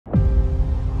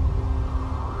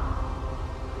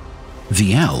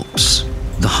The Alps,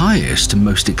 the highest and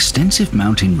most extensive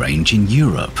mountain range in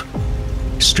Europe,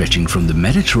 stretching from the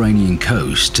Mediterranean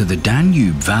coast to the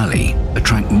Danube Valley,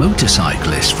 attract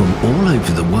motorcyclists from all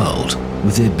over the world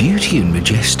with their beauty and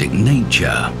majestic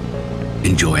nature.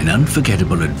 Enjoy an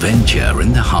unforgettable adventure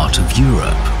in the heart of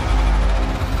Europe.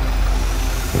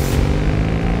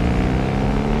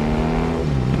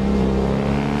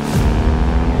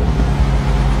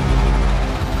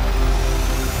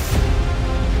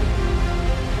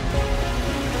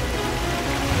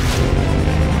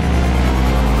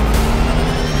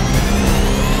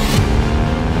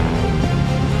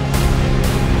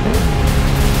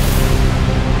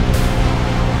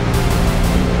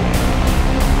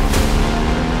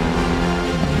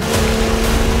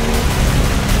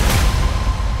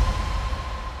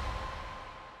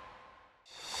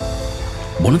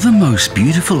 One of the most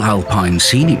beautiful alpine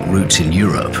scenic routes in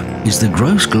Europe is the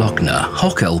Glossglockner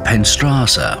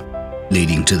Hochalpenstraße,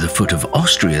 leading to the foot of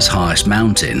Austria's highest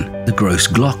mountain, the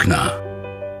Glossglockner.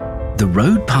 The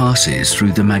road passes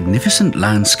through the magnificent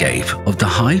landscape of the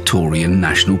High Taurian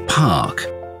National Park,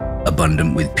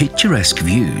 abundant with picturesque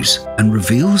views, and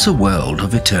reveals a world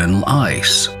of eternal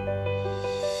ice.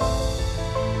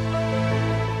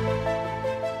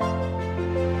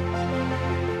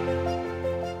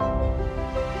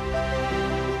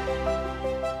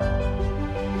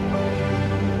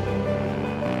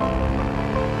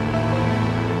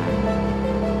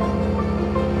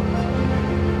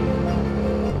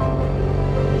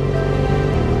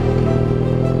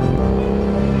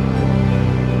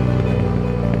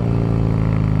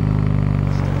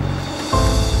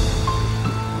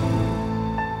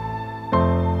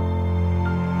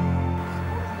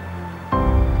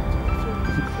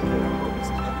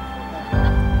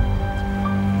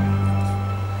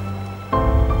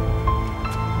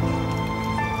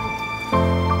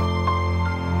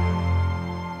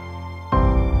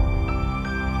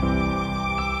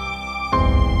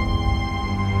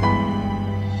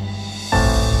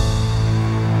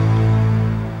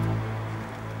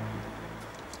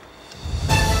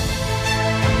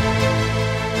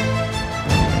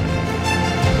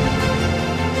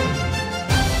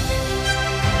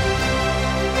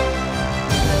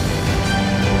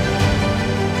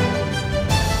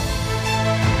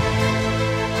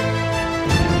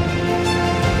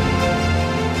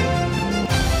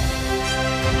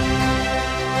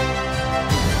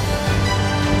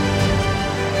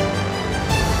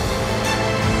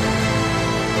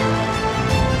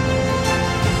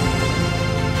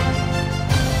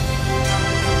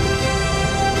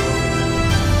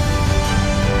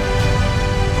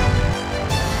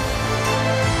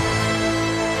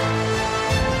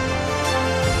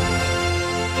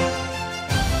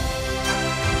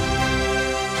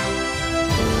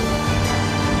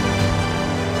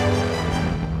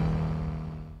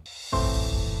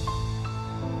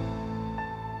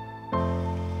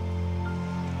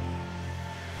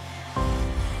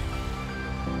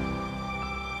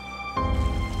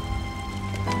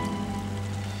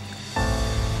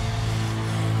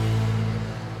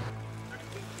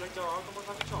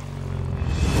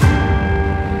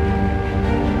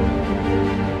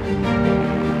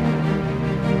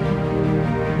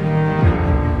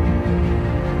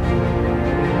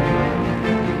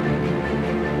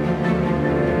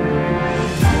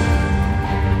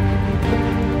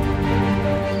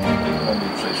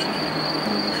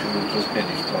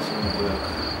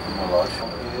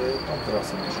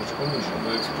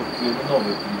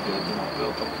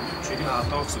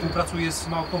 Współpracuje z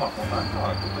Automapą, tak?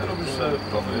 Tak, tutaj robisz,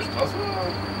 planujesz trasę, a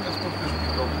ja spotkać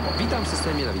mi. Witam w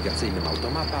systemie nawigacyjnym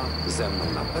Automapa. Ze mną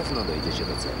na pewno dojdziecie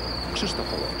do celu. Krzysztof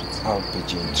Hołowczyc. Alpy,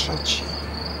 dzień trzeci.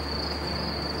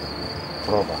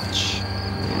 Prowadź.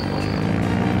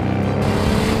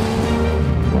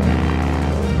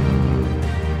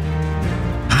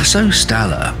 Passo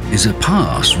Stalle is a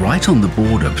pass right on the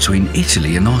border between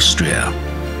Italy and Austria.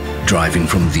 Driving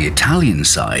from the Italian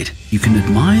side, you can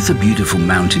admire the beautiful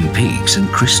mountain peaks and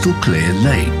crystal clear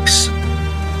lakes.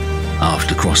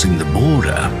 After crossing the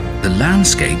border, the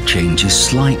landscape changes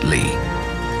slightly.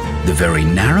 The very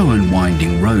narrow and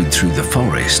winding road through the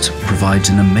forest provides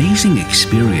an amazing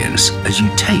experience as you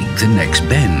take the next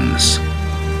bends.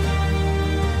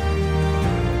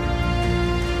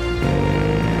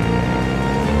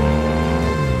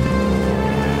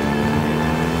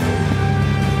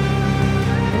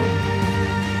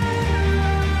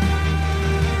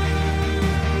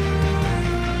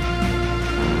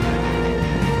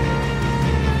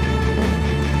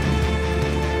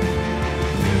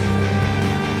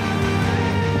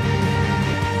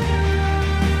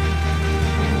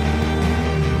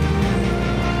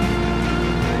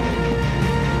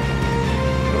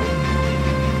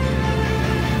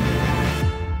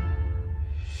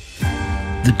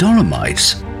 The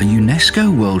Dolomites, a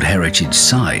UNESCO World Heritage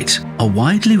Site, are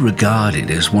widely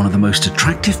regarded as one of the most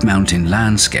attractive mountain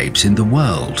landscapes in the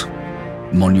world.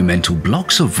 Monumental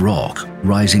blocks of rock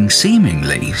rising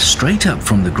seemingly straight up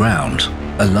from the ground,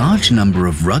 a large number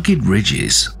of rugged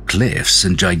ridges, cliffs,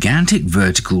 and gigantic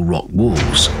vertical rock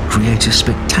walls create a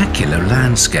spectacular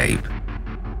landscape.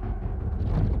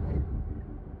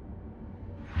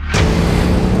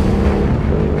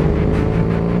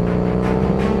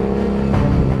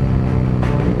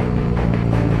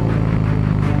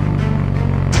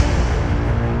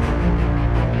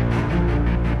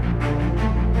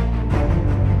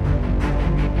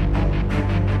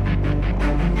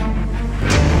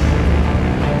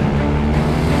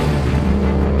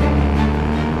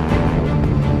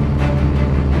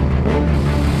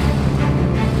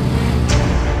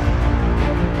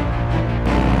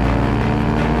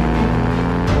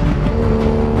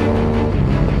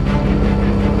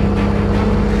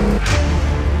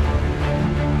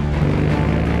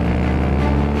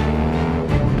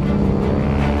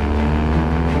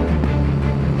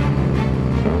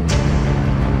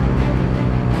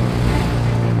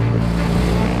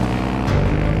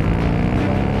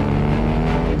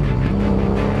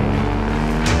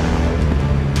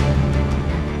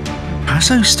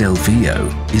 Passo Stelvio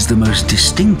is the most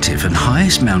distinctive and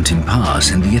highest mountain pass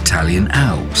in the Italian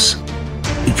Alps.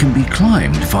 It can be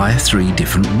climbed via 3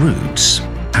 different routes.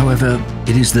 However,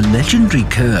 it is the legendary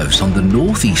curves on the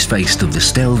northeast face of the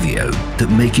Stelvio that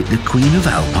make it the queen of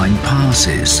alpine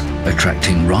passes,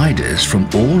 attracting riders from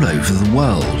all over the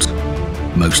world.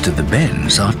 Most of the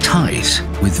bends are tight,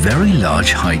 with very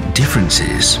large height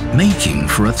differences, making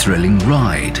for a thrilling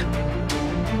ride.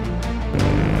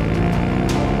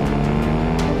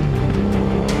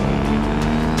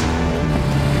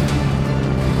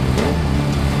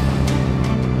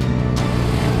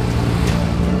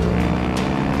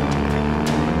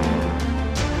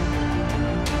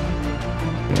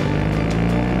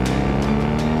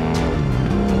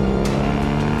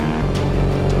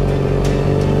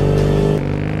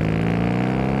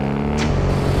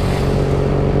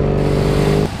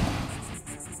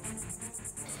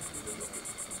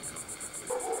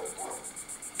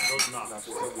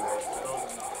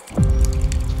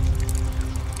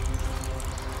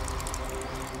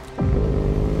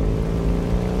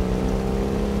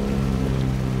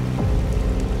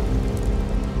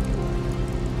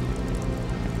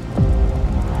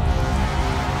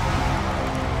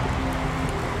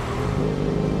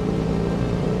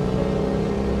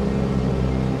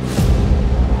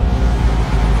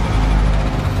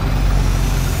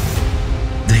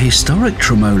 The historic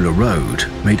Tremola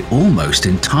road, made almost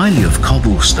entirely of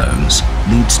cobblestones,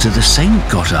 leads to the St.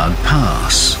 Gotthard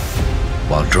Pass.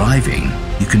 While driving,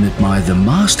 you can admire the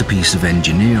masterpiece of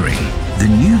engineering, the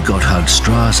new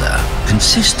Gotthardstrasse,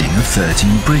 consisting of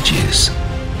 13 bridges.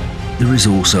 There is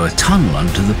also a tunnel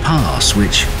under the pass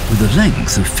which, with a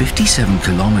length of 57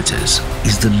 kilometers,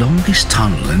 is the longest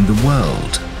tunnel in the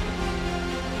world.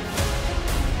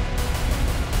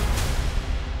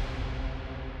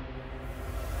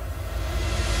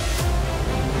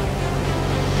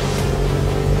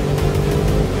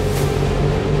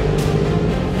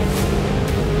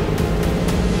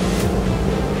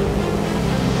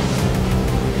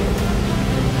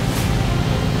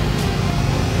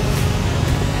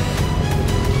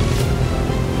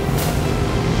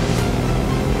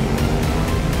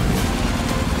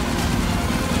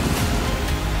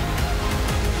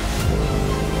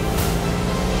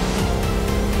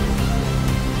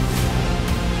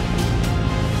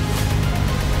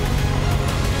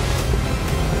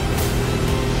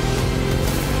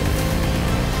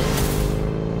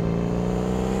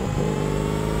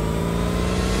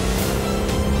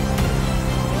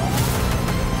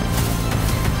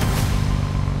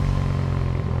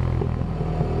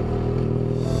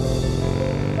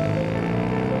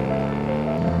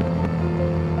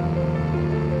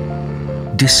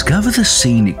 Discover the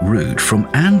scenic route from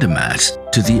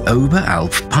Andermatt to the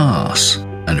Oberalp Pass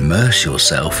and immerse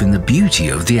yourself in the beauty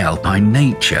of the alpine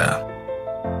nature.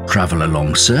 Travel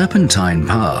along serpentine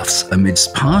paths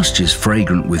amidst pastures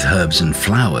fragrant with herbs and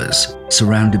flowers,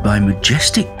 surrounded by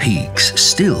majestic peaks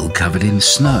still covered in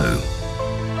snow.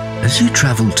 As you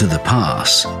travel to the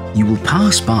pass, you will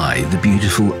pass by the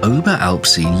beautiful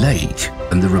Oberalpsee Lake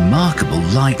and the remarkable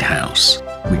lighthouse,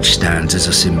 which stands as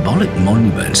a symbolic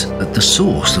monument at the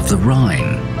source of the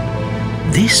Rhine.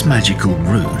 This magical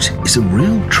route is a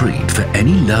real treat for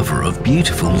any lover of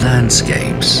beautiful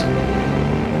landscapes.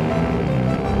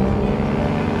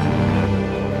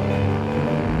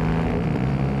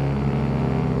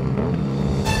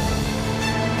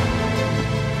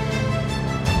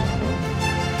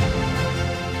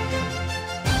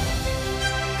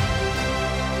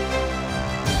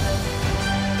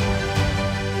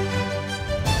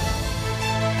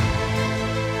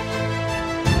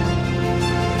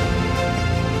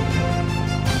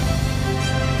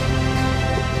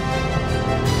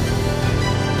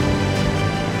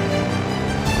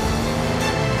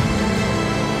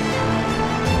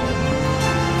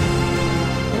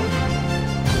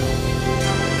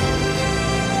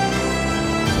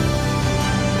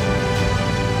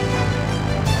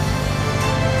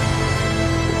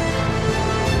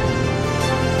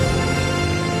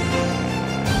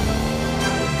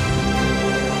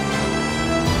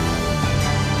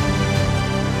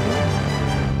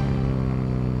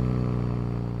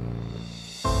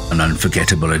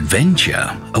 unforgettable adventure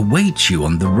awaits you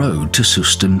on the road to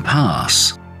Susten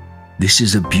Pass. This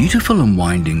is a beautiful and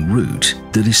winding route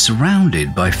that is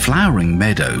surrounded by flowering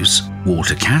meadows,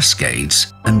 water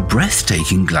cascades, and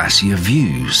breathtaking glacier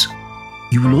views.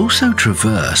 You will also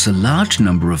traverse a large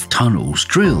number of tunnels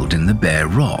drilled in the bare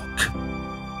rock.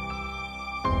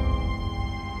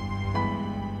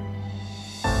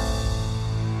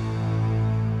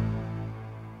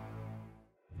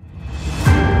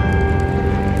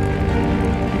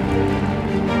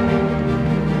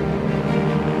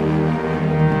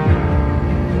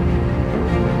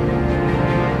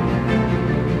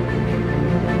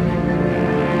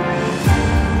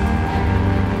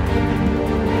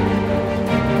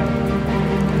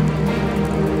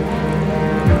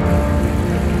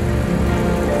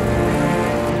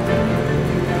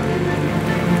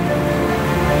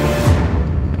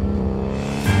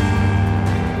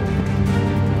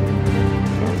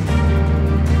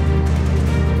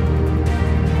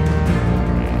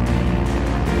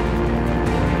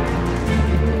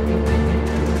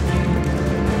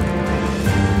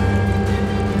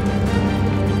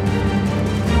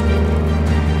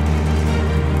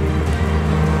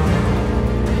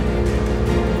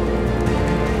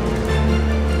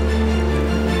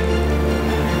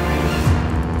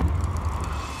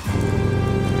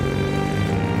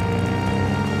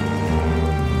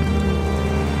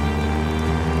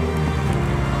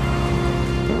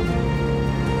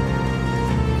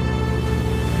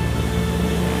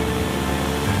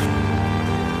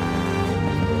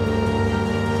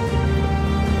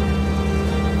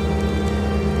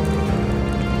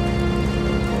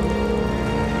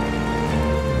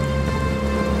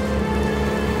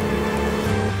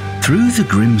 Through the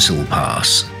Grimsel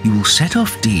Pass, you will set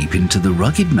off deep into the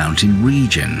rugged mountain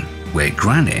region, where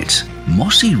granite,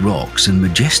 mossy rocks and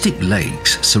majestic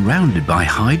lakes surrounded by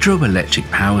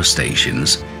hydroelectric power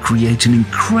stations create an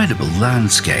incredible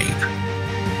landscape.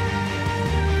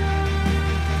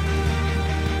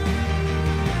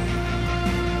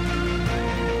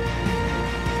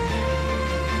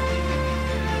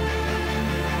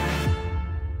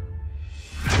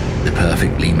 The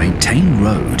perfectly maintained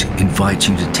road invites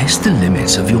you to test the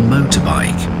limits of your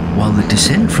motorbike, while the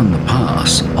descent from the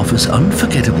pass offers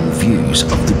unforgettable views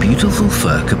of the beautiful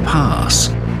Furka Pass,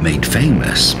 made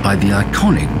famous by the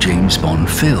iconic James Bond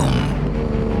film.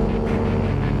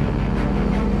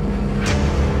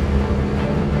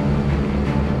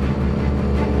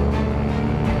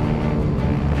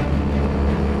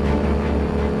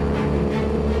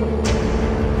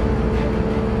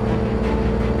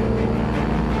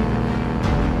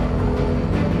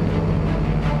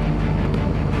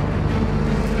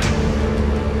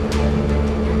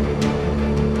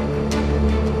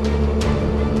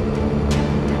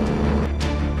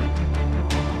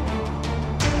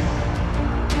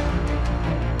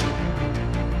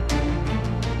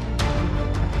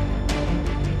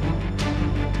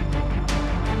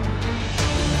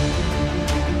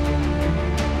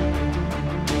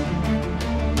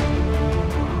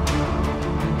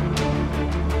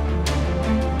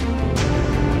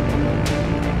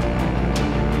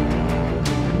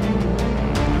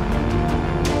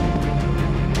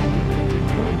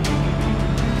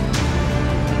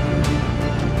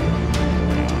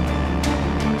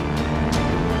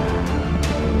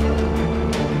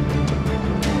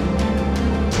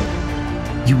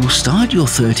 You will start your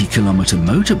 30-kilometer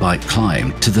motorbike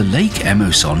climb to the Lake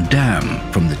Emosson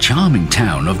Dam from the charming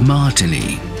town of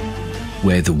Martigny,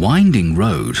 where the winding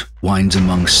road winds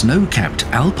among snow-capped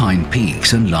alpine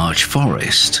peaks and large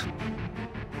forest.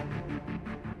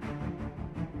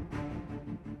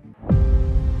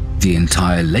 The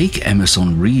entire Lake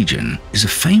Emosson region is a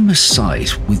famous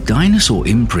site with dinosaur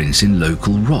imprints in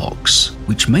local rocks,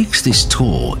 which makes this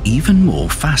tour even more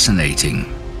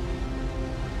fascinating.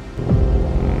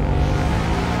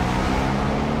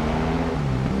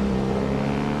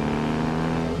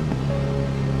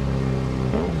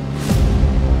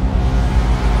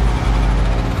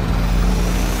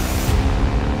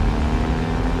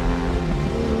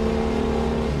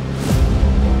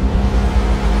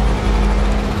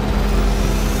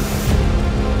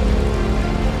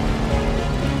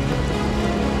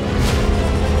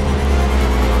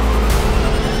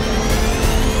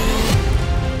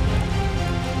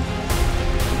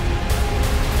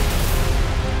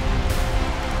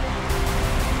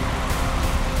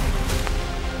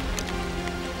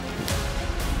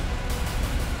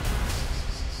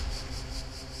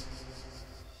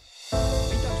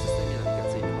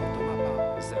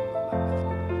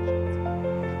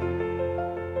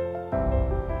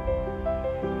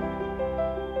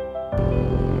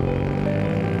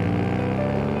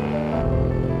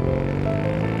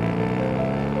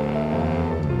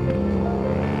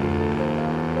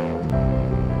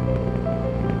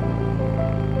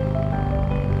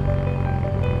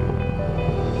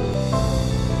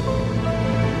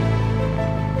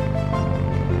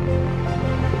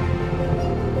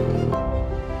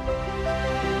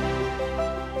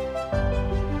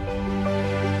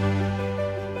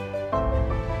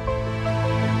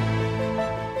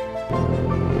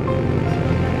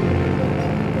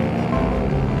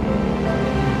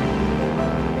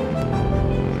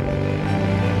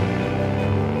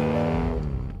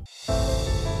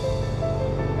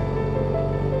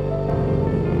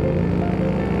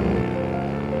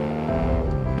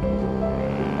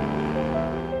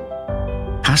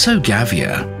 Passo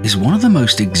Gavia is one of the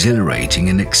most exhilarating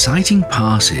and exciting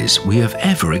passes we have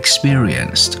ever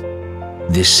experienced.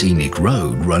 This scenic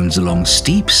road runs along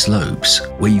steep slopes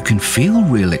where you can feel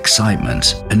real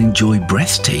excitement and enjoy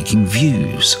breathtaking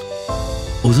views.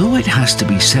 Although it has to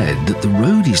be said that the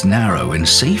road is narrow and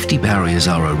safety barriers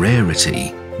are a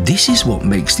rarity, this is what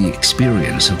makes the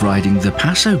experience of riding the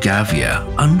Passo Gavia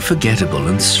unforgettable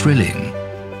and thrilling.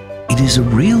 It is a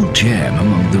real gem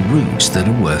among the routes that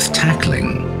are worth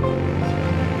tackling.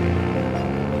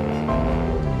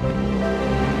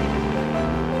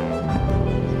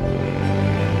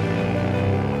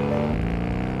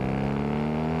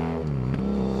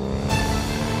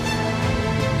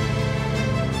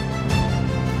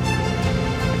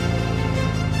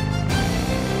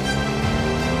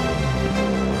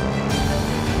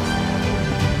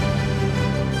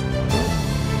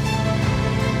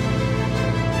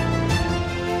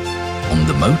 On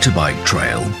the motorbike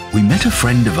trail, we met a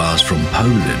friend of ours from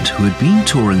Poland who had been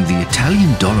touring the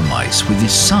Italian Dolomites with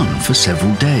his son for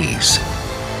several days.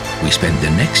 We spent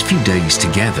the next few days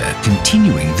together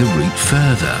continuing the route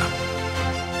further.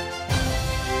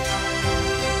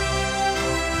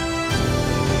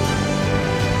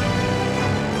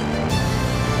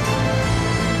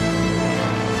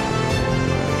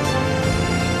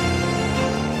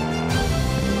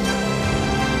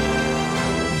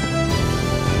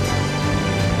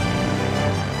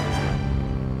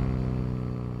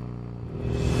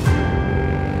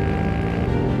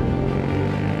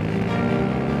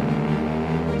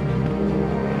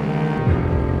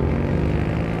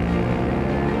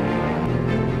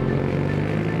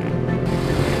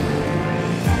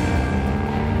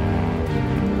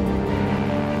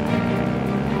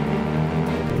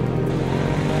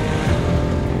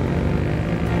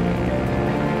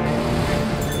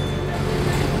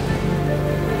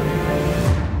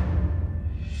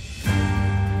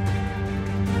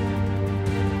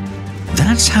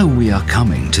 That's how we are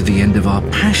coming to the end of our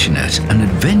passionate and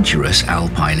adventurous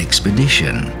alpine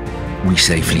expedition. We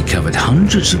safely covered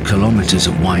hundreds of kilometers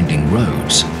of winding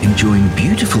roads, enjoying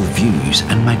beautiful views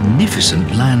and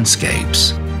magnificent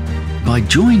landscapes. By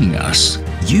joining us,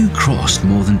 you crossed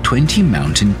more than 20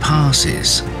 mountain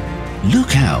passes.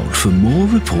 Look out for more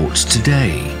reports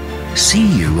today.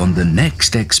 See you on the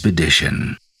next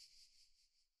expedition.